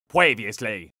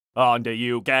Previously on the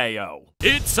Yu-Gi-Oh!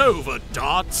 It's over,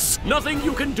 Dartz. Nothing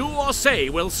you can do or say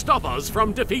will stop us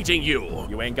from defeating you.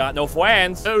 You ain't got no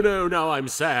friends. Oh no, now I'm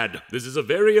sad. This is a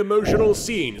very emotional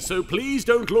scene, so please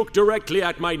don't look directly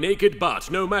at my naked butt,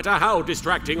 no matter how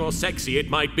distracting or sexy it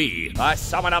might be. I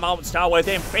summon a monster with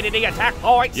infinity attack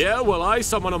points. Yeah, well, I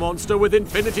summon a monster with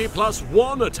infinity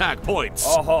 +1 attack points.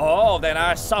 Oh, then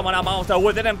I summon a monster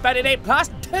with an infinity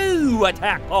 +2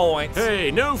 attack points. Hey,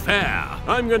 no fair.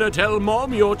 I'm gonna tell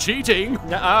Mom you're cheating.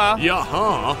 Nuh-uh. Yaha.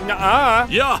 Nuh-uh.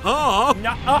 Yaha.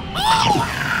 Nuh-uh.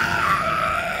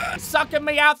 Sucking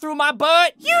me out through my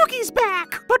butt. Yugi's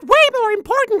back! But way more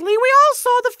importantly, we all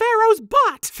saw the Pharaoh's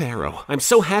butt! Pharaoh, I'm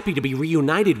so happy to be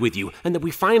reunited with you, and that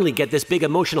we finally get this big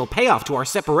emotional payoff to our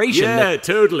separation. Yeah,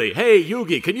 totally. Hey,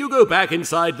 Yugi, can you go back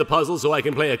inside the puzzle so I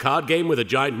can play a card game with a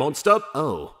giant monster?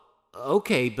 Oh,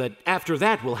 okay, but after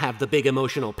that we'll have the big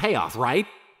emotional payoff, right?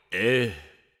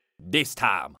 This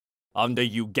time, on the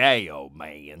Yu-Gi-Oh,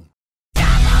 man.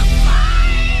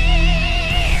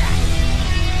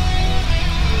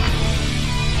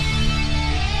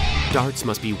 Dartz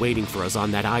must be waiting for us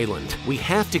on that island. We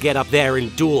have to get up there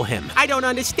and duel him. I don't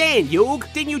understand, Yug.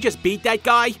 Didn't you just beat that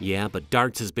guy? Yeah, but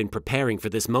Dartz has been preparing for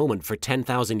this moment for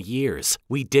 10,000 years.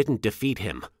 We didn't defeat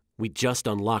him. We just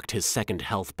unlocked his second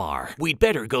health bar. We'd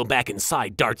better go back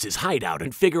inside Dartz's hideout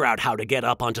and figure out how to get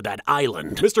up onto that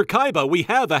island. Mr. Kaiba, we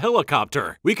have a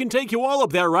helicopter. We can take you all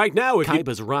up there right now if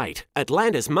Kaiba's right.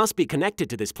 Atlantis must be connected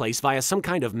to this place via some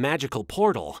kind of magical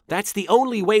portal. That's the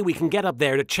only way we can get up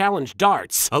there to challenge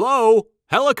Dartz. Hello?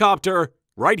 Helicopter?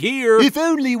 Right here. If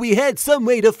only we had some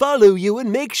way to follow you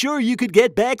and make sure you could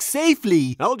get back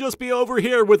safely. I'll just be over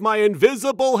here with my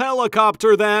invisible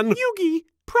helicopter then. Yugi,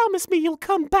 promise me you'll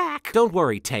come back. Don't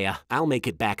worry, Taya. I'll make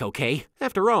it back, okay?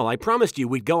 After all, I promised you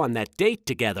we'd go on that date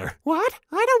together. What?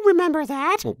 I don't remember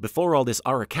that. Well, before all this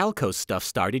Aracalco stuff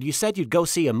started, you said you'd go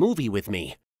see a movie with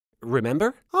me.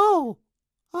 Remember? Oh,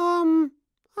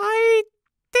 I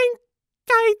think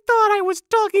I thought I was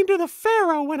talking to the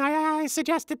Pharaoh when I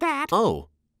suggested that. Oh.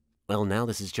 Well, now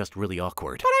this is just really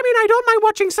awkward. But I mean, I don't mind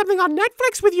watching something on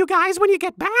Netflix with you guys when you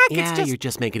get back. Yeah, you're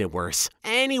just making it worse.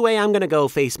 Anyway, I'm gonna go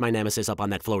face my nemesis up on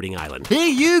that floating island.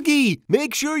 Hey, Yugi!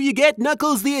 Make sure you get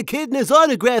Knuckles the Echidna's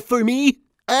autograph for me.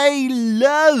 I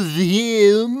love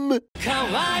him.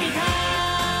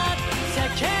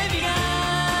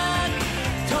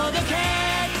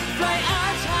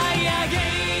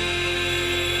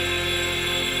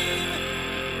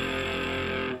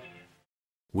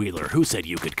 Wheeler, who said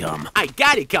you could come? I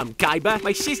gotta come, Kaiba.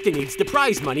 My sister needs the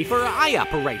prize money for her eye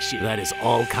operation. That is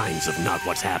all kinds of not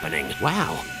what's happening.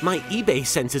 Wow, my eBay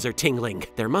senses are tingling.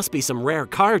 There must be some rare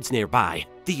cards nearby.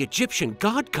 The Egyptian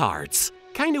god cards.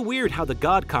 Kinda weird how the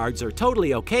god cards are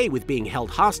totally okay with being held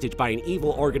hostage by an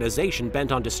evil organization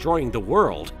bent on destroying the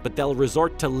world, but they'll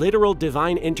resort to literal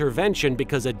divine intervention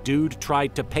because a dude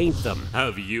tried to paint them.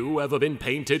 Have you ever been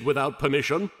painted without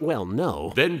permission? Well,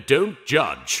 no. Then don't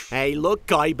judge. Hey, look,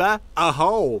 Kaiba. A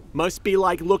hole. Must be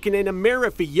like looking in a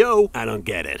mirror for you. I don't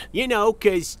get it. You know,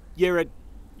 'cause you're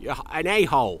an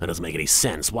a-hole. That doesn't make any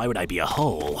sense. Why would I be a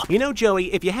hole? You know,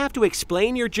 Joey, if you have to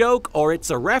explain your joke or it's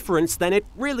a reference, then it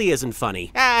really isn't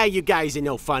funny. You guys are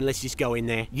no fun. Let's just go in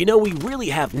there. You know, we really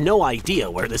have no idea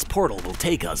where this portal will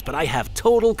take us, but I have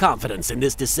total confidence in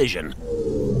this decision.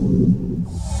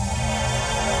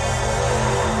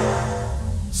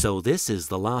 So this is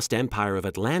the lost empire of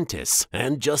Atlantis.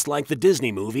 And just like the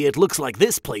Disney movie, it looks like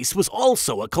this place was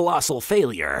also a colossal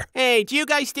failure. Hey, do you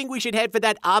guys think we should head for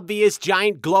that obvious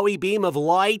giant glowy beam of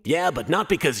light? Yeah, but not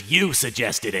because you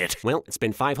suggested it. Well, it's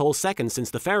been 5 whole seconds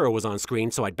since the Pharaoh was on screen,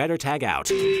 so I'd better tag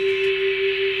out.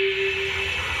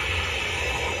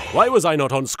 Why was I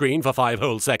not on screen for 5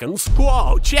 whole seconds?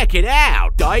 Whoa, check it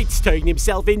out! Dartz turned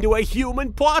himself into a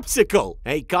human popsicle.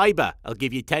 Hey, Kaiba, I'll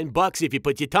give you $10 if you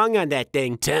put your tongue on that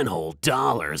thing. $10 whole.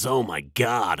 Oh my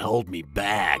God, hold me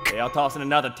back. Hey, I'll toss in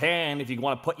another 10 if you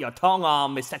want to put your tongue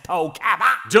on, Mr. Toe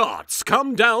Kappa. Dartz,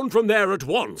 come down from there at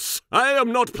once. I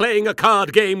am not playing a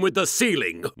card game with the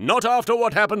ceiling. Not after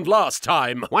what happened last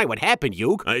time. Why, what happened,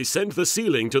 Yug? I sent the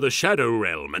ceiling to the Shadow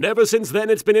Realm, and ever since then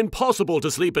it's been impossible to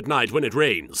sleep at night when it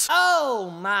rains.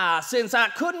 Oh my, since I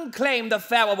couldn't claim the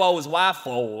Pharaoh's wife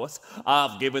force,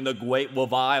 I've given the great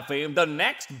Leviathan the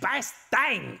next best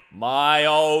thing. My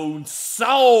own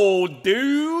soul,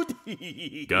 dude.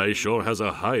 Guy sure has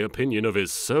a high opinion of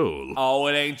his soul. Oh,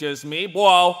 it ain't just me,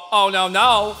 bro. Oh,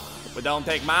 no. But don't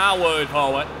take my word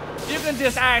for it. You can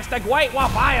just ask the great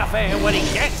Leviathan when he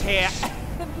gets here.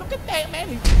 Look at that, man.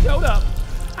 He showed up.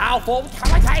 I'll full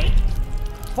commentate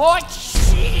for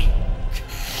shit.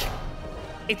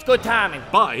 It's good timing.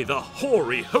 By the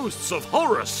hoary hosts of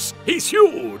Horus, he's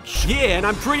huge! Yeah, and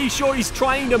I'm pretty sure he's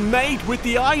trying to mate with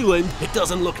the island. It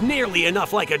doesn't look nearly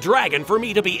enough like a dragon for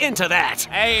me to be into that.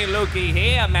 Hey, looky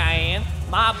here, man.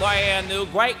 My brand new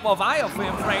Great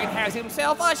Leviathan friend has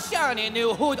himself a shiny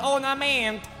new hood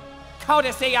ornament.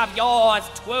 Courtesy of yours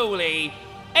truly.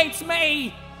 It's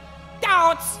me,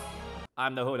 Dartz.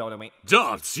 I'm the hood ornament.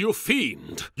 Dartz, you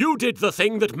fiend! You did the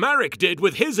thing that Marek did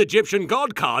with his Egyptian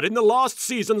god card in the last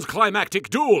season's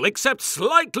climactic duel, except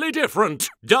slightly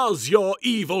different. Does your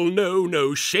evil know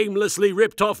no shamelessly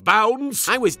ripped off bounds?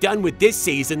 I was done with this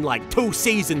season like 2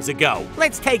 seasons ago.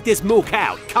 Let's take this mook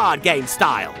out, card game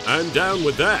style. I'm down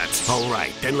with that.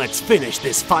 Alright, then let's finish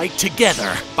this fight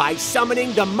together by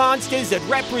summoning the monsters that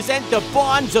represent the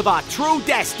bonds of our true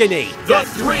destiny. The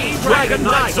 3 Dragon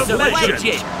Knights of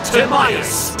Legend!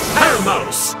 Timaeus,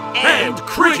 Hermos, and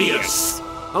Critias!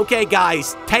 Okay,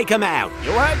 guys, take him out.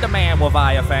 You heard the man,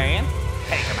 Leviathan.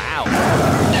 Take him out.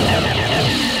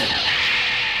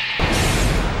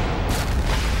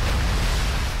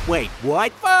 Wait,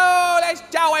 what? Foolish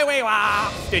Joey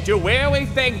Weaver! Did you really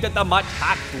think that the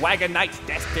much-hyped Dragon Knights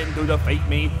destined to defeat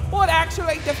me would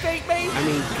actually defeat me? I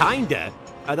mean, kinda.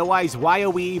 Otherwise, why are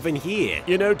we even here?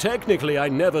 You know, technically I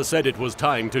never said it was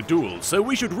time to duel, so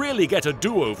we should really get a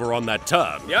do-over on that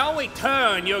turn. The only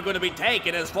turn you're gonna be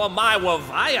taking is for my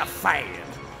Leviathan.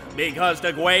 Because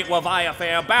the great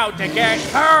Leviathan about to get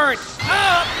hurt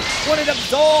up when it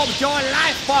absorbs your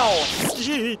life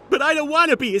force. But I don't want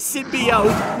to be a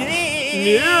symbiote.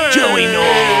 Joey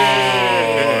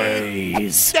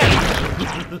noise!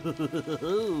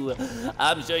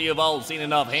 I'm sure you've all seen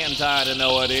enough hentai to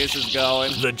know where this is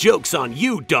going. The joke's on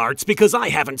you, Dartz, because I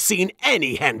haven't seen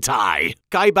any hentai.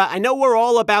 Kaiba, I know we're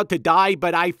all about to die,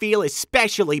 but I feel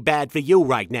especially bad for you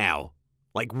right now.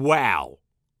 Like, wow.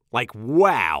 Like,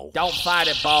 wow. Don't fight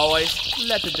it, boys.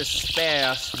 Let the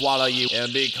despair swallow you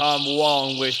and become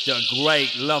one with the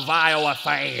great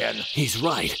Leviathan. He's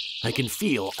right. I can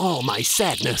feel all my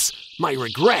sadness, my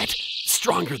regret,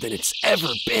 stronger than it's ever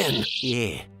been.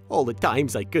 Yeah, all the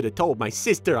times I could have told my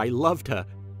sister I loved her.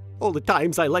 All the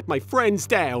times I let my friends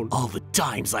down. All the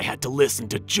times I had to listen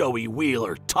to Joey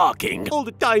Wheeler talking. All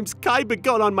the times Kaiba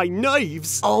got on my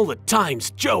nerves. All the times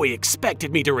Joey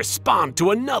expected me to respond to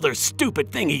another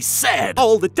stupid thing he said.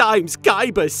 All the times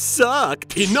Kaiba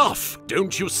sucked. Enough!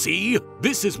 Don't you see?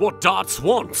 This is what Dartz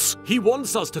wants. He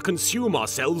wants us to consume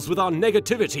ourselves with our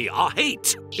negativity, our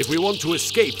hate. If we want to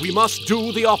escape, we must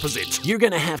do the opposite. You're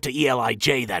gonna have to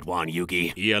ELIJ that one,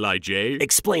 Yugi. ELIJ?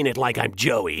 Explain it like I'm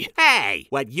Joey. Hey!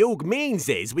 What Yug means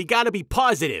is we gotta be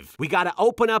positive. We gotta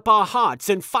open up our hearts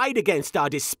and fight against our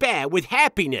despair with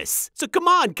happiness. So come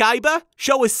on, Kaiba.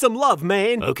 Show us some love,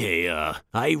 man. Okay,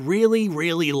 I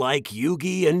really like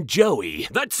Yugi and Joey.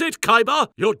 That's it, Kaiba!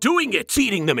 You're doing it!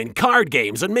 Beating them in card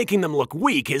games and making them look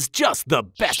weak is just the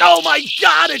best. Oh my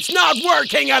god, it's not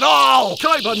working at all!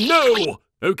 Kaiba, no!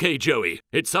 Okay, Joey,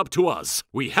 it's up to us.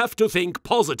 We have to think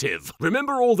positive.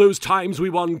 Remember all those times we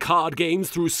won card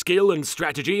games through skill and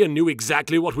strategy and knew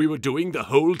exactly what we were doing the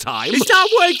whole time? It's not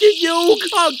working, Yug!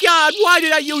 Oh god, why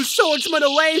did I use Swordsman of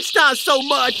Landstar so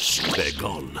much? They're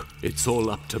gone. It's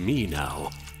all up to me now.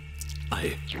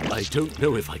 I don't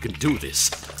know if I can do this.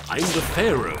 I'm the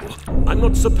Pharaoh. I'm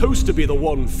not supposed to be the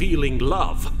one feeling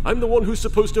love. I'm the one who's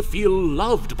supposed to feel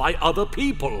loved by other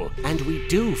people. And we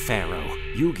do, Pharaoh.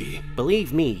 Yugi.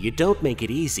 Believe me, you don't make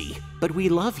it easy. But we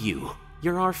love you.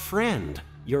 You're our friend.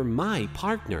 You're my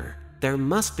partner. There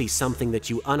must be something that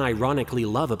you unironically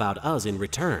love about us in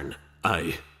return.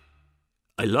 I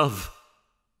love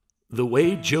the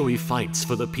way Joey fights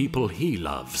for the people he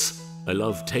loves. I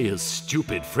love Tea's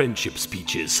stupid friendship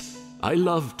speeches. I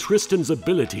love Tristan's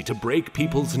ability to break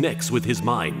people's necks with his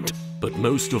mind. But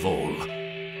most of all,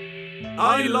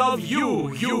 I love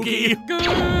you, Yugi!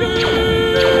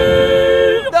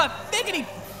 The thickety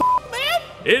man!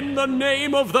 In the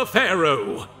name of the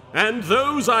Pharaoh, and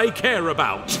those I care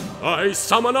about, I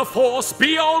summon a force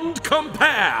beyond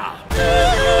compare!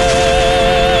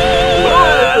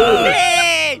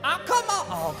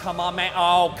 Oh, come on, man.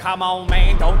 Oh, come on,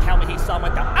 man. Don't tell me he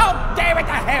summoned them. Oh, damn it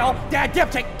to hell. They're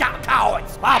dipstick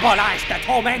cowards. Abolish the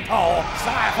Tormentor,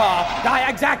 Cypher, the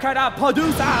executive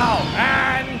producer,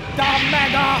 and the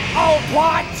mega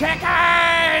ultra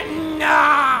chicken.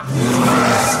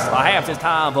 Perhaps it's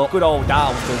time for good old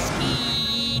dogs to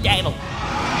ski devil.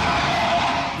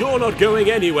 You're not going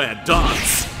anywhere,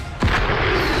 Dartz.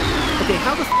 Okay,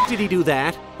 how the f did he do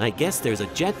that? I guess there's a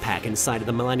jetpack inside of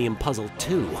the Millennium Puzzle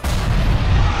too.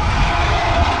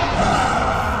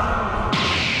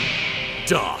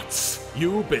 Dartz,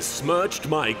 You besmirched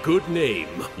my good name.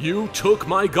 You took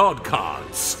my god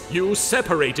cards. You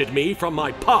separated me from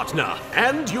my partner.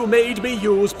 And you made me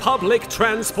use public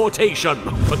transportation.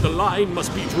 But the line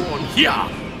must be drawn here.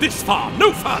 This far,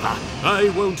 no further.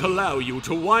 I won't allow you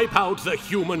to wipe out the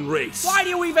human race. Why do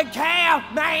you even care,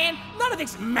 man? None of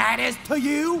this matters to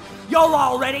you. You're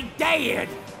already dead.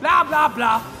 Blah, blah,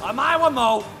 blah. Amai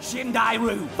mo,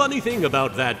 Shindai-ru. Funny thing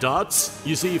about that, Dartz.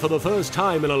 You see, for the first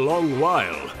time in a long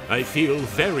while, I feel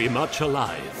very much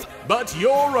alive. But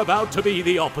you're about to be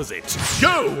the opposite.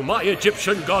 Go, my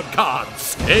Egyptian god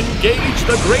cards! Engage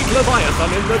the Great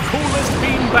Leviathan in the coolest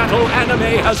beam battle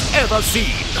anime has ever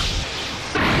seen!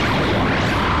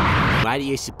 What do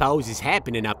you suppose is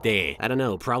happening up there? I don't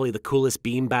know, probably the coolest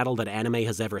beam battle that anime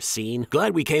has ever seen.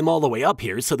 Glad we came all the way up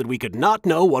here so that we could not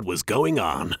know what was going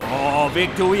on. Oh,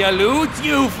 victory eludes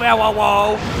you,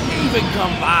 farewell. Even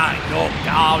combined, your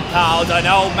god cards are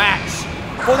no match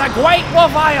for the Great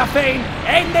Leviathan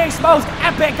in this most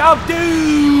epic of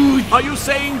duels. Are you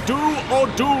saying do or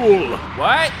duel?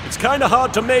 What? It's kinda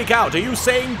hard to make out. Are you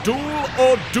saying duel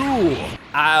or duel?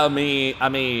 I mean,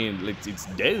 it's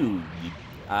dude.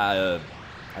 I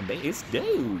mean, it's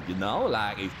dude, you know,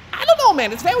 like, I don't know,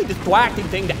 man, it's a very distracting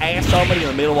thing to ask somebody in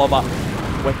the middle of a,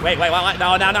 wait, no,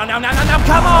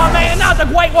 come on, man, not the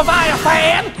Great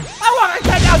Leviathan! I want to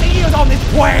 10,000 years on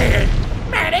this plan!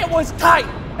 Man, it was tight,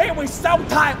 it was so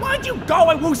tight, why'd you go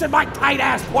and loosen my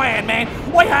tight-ass plan, man?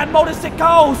 We had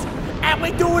motorcycles, and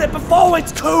we doing it before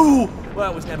it's cool!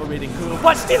 Well, it was never really cool,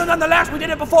 but still, nonetheless, we did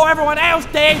it before everyone else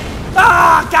did!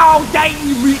 Ah, go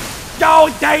dang me!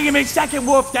 Oh, damn it, second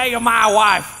worst day of my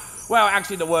life. Well,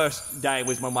 actually, the worst day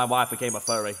was when my wife became a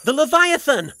furry. The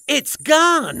Leviathan! It's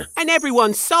gone! And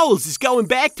everyone's souls is going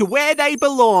back to where they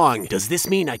belong. Does this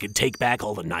mean I could take back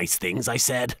all the nice things I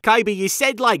said? Kaiba, you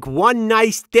said like one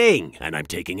nice thing, and I'm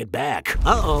taking it back.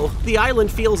 Uh-oh, the island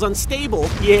feels unstable.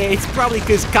 Yeah, it's probably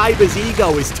because Kaiba's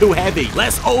ego is too heavy.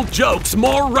 Less old jokes,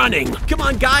 more running. Come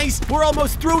on, guys, we're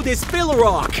almost through this filler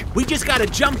arc. We just gotta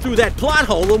jump through that plot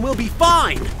hole and we'll be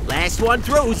fine. Last one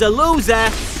through's a loser.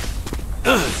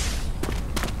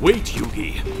 Wait,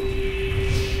 Yugi.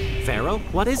 Pharaoh,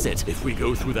 what is it? If we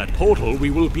go through that portal,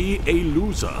 we will be a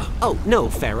loser. Oh, no,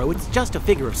 Pharaoh, it's just a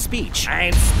figure of speech.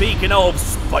 And speaking of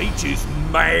speeches,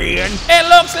 man, it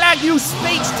looks like you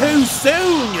speech too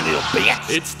soon, you little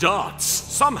bitch. It's Dartz.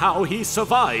 Somehow he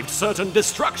survived certain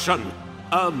destruction.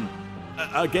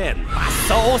 Again. My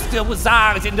soul still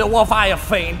resides in the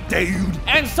Leviathan, dude.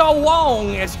 And so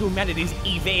long as humanity's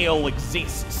evil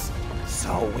exists,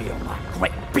 so will my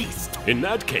great beast. In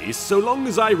that case, so long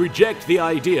as I reject the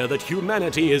idea that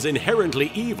humanity is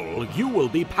inherently evil, you will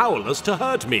be powerless to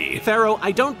hurt me. Pharaoh,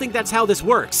 I don't think that's how this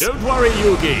works. Don't worry,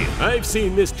 Yugi. I've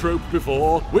seen this trope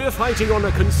before. We're fighting on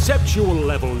a conceptual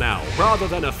level now, rather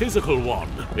than a physical one.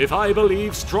 If I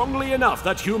believe strongly enough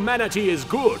that humanity is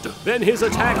good, then his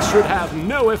attacks should have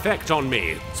no effect on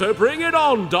me. So bring it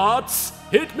on, Dartz.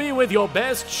 Hit me with your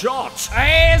best shot.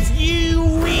 As you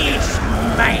wish,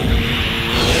 man.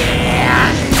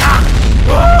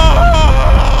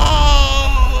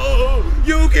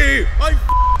 Yugi, I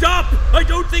f***ed up! I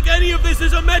don't think any of this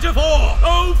is a metaphor!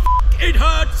 Oh, f***, it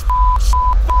hurts!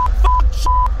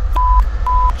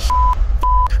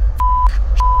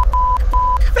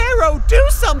 Pharaoh, do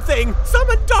something!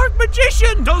 Summon Dark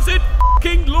Magician! Does it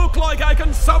f***ing look like I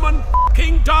can summon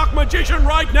f***ing Dark Magician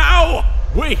right now?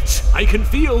 Wait, I can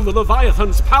feel the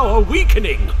Leviathan's power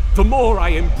weakening. The more I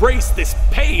embrace this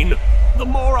pain, the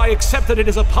more I accept that it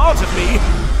is a part of me,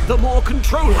 the more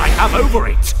control I have over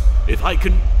it. If I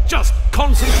can just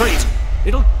concentrate,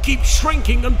 it'll keep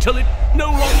shrinking until it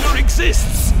no longer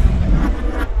exists.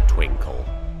 Twinkle.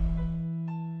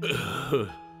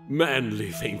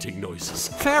 Manly fainting noises.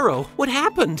 Pharaoh, what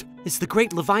happened? Is the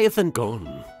Great Leviathan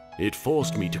gone? It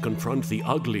forced me to confront the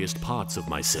ugliest parts of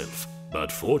myself. But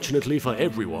fortunately for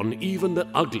everyone, even the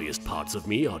ugliest parts of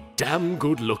me are damn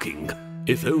good looking.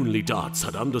 If only Dartz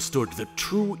had understood that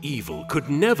true evil could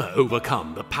never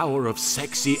overcome the power of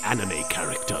sexy anime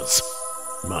characters.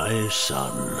 My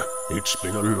son, it's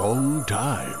been a long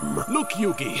time. Look,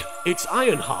 Yugi, it's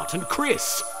Ironheart and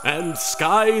Kris, and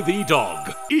Sky the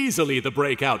dog. Easily the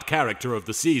breakout character of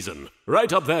the season.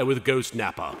 Right up there with Ghost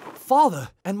Nappa. Father,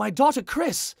 and my daughter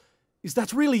Kris. Is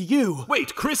that really you?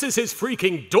 Wait, Kris is his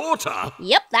freaking daughter?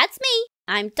 Yep, that's me.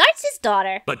 I'm Dartz's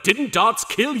daughter. But didn't Dartz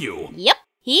kill you? Yep,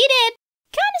 he did.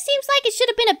 Kinda seems like it should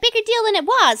have been a bigger deal than it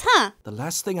was, huh? The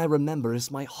last thing I remember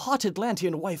is my hot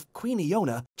Atlantean wife, Queen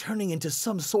Iona, turning into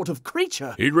some sort of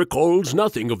creature. He recalls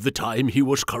nothing of the time he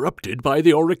was corrupted by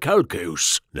the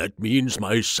Orichalcos. That means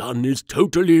my son is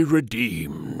totally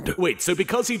redeemed. Wait, so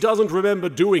because he doesn't remember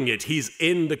doing it, he's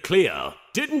in the clear?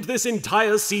 Didn't this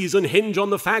entire season hinge on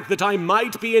the fact that I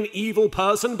might be an evil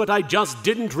person, but I just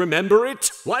didn't remember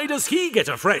it? Why does he get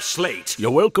a fresh slate?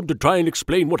 You're welcome to try and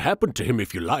explain what happened to him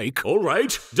if you like. All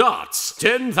right, Dartz.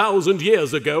 10,000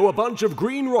 years ago, a bunch of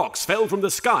green rocks fell from the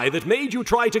sky that made you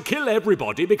try to kill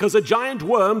everybody because a giant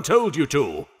worm told you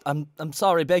to. I'm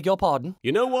sorry, beg your pardon.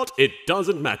 You know what? It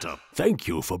doesn't matter. Thank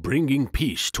you for bringing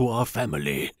peace to our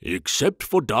family. Except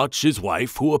for Dartz's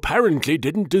wife, who apparently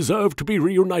didn't deserve to be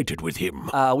reunited with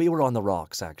him. We were on the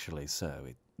rocks, actually, so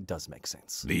it does make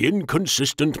sense. The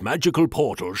inconsistent magical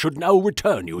portal should now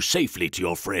return you safely to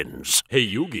your friends. Hey,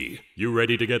 Yugi, you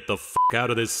ready to get the f*** out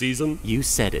of this season? You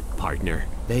said it, partner.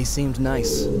 They seemed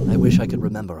nice. I wish I could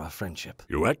remember our friendship.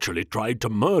 You actually tried to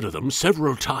murder them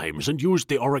several times and used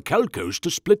the Orichalcos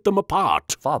to split them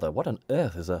apart. Father, what on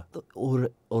earth is a...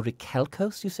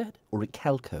 Orichalcos, you said?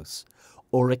 Orichalcos.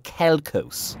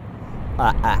 Orichalcos.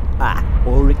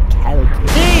 Orichalcos.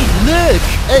 Hey, look!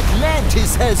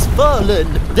 Atlantis has fallen!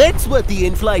 That's what the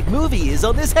in-flight movie is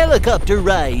on this helicopter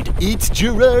ride. It's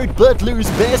Gerard Butler's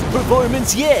best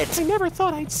performance yet. I never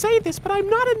thought I'd say this, but I'm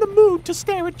not in the mood to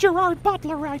stare at Gerard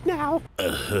Butler right now.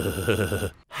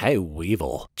 Hey,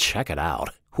 Weevil, check it out.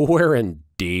 We're in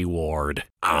D Ward.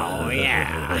 Oh,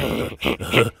 yeah.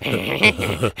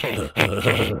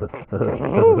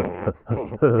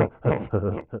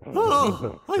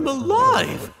 Oh, I'm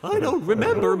alive! I don't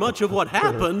remember much of what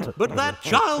happened, but that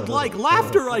childlike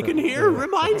laughter I can hear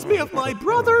reminds me of my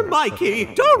brother Mikey.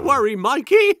 Don't worry,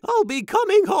 Mikey. I'll be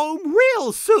coming home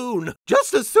real soon.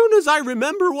 Just as soon as I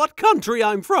remember what country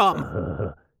I'm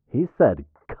from. He said,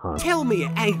 Tell me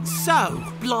it ain't so.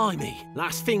 Blimey.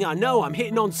 Last thing I know, I'm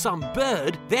hitting on some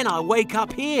bird, then I wake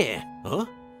up here. Huh?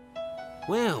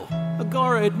 Well, I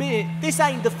gotta admit, this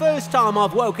ain't the first time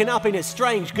I've woken up in a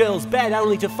strange girl's bed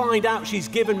only to find out she's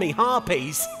given me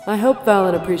harpies. I hope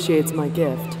Valen appreciates my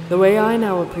gift, the way I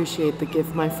now appreciate the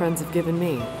gift my friends have given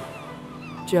me.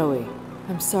 Joey,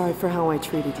 I'm sorry for how I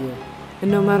treated you. And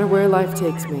no matter where life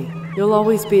takes me, you'll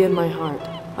always be in my heart.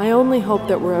 I only hope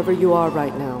that wherever you are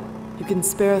right now, you can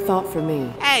spare a thought for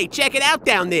me. Hey, check it out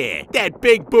down there. That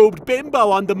big-boobed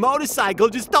bimbo on the motorcycle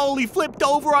just totally flipped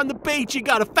over on the beach and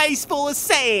got a face full of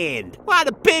sand. Why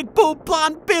the big-boobed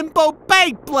blonde bimbo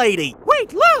baked lady?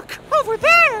 Wait, look! Over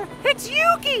there! It's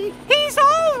Yugi! He's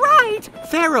all right!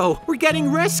 Pharaoh, we're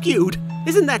getting rescued.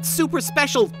 Isn't that super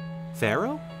special...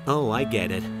 Pharaoh? Oh, I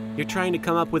get it. You're trying to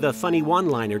come up with a funny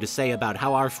one-liner to say about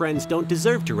how our friends don't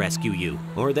deserve to rescue you,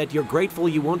 or that you're grateful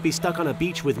you won't be stuck on a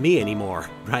beach with me anymore,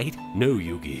 right? No,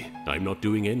 Yugi. I'm not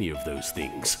doing any of those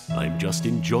things. I'm just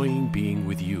enjoying being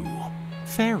with you.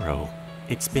 Pharaoh,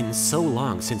 it's been so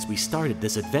long since we started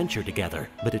this adventure together,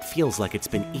 but it feels like it's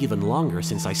been even longer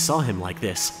since I saw him like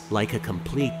this, like a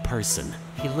complete person.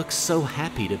 He looks so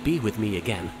happy to be with me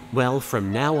again. Well,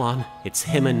 from now on, it's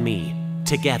him and me,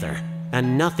 together.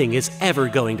 And nothing is ever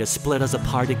going to split us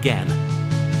apart again.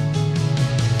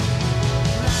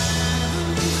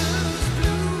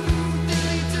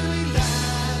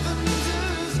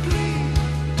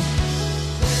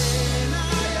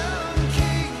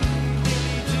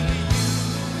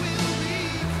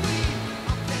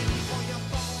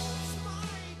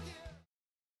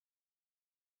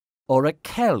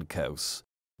 Orichalcos.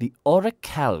 The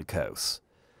Orichalcos.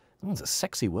 It's a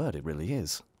sexy word, it really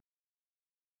is.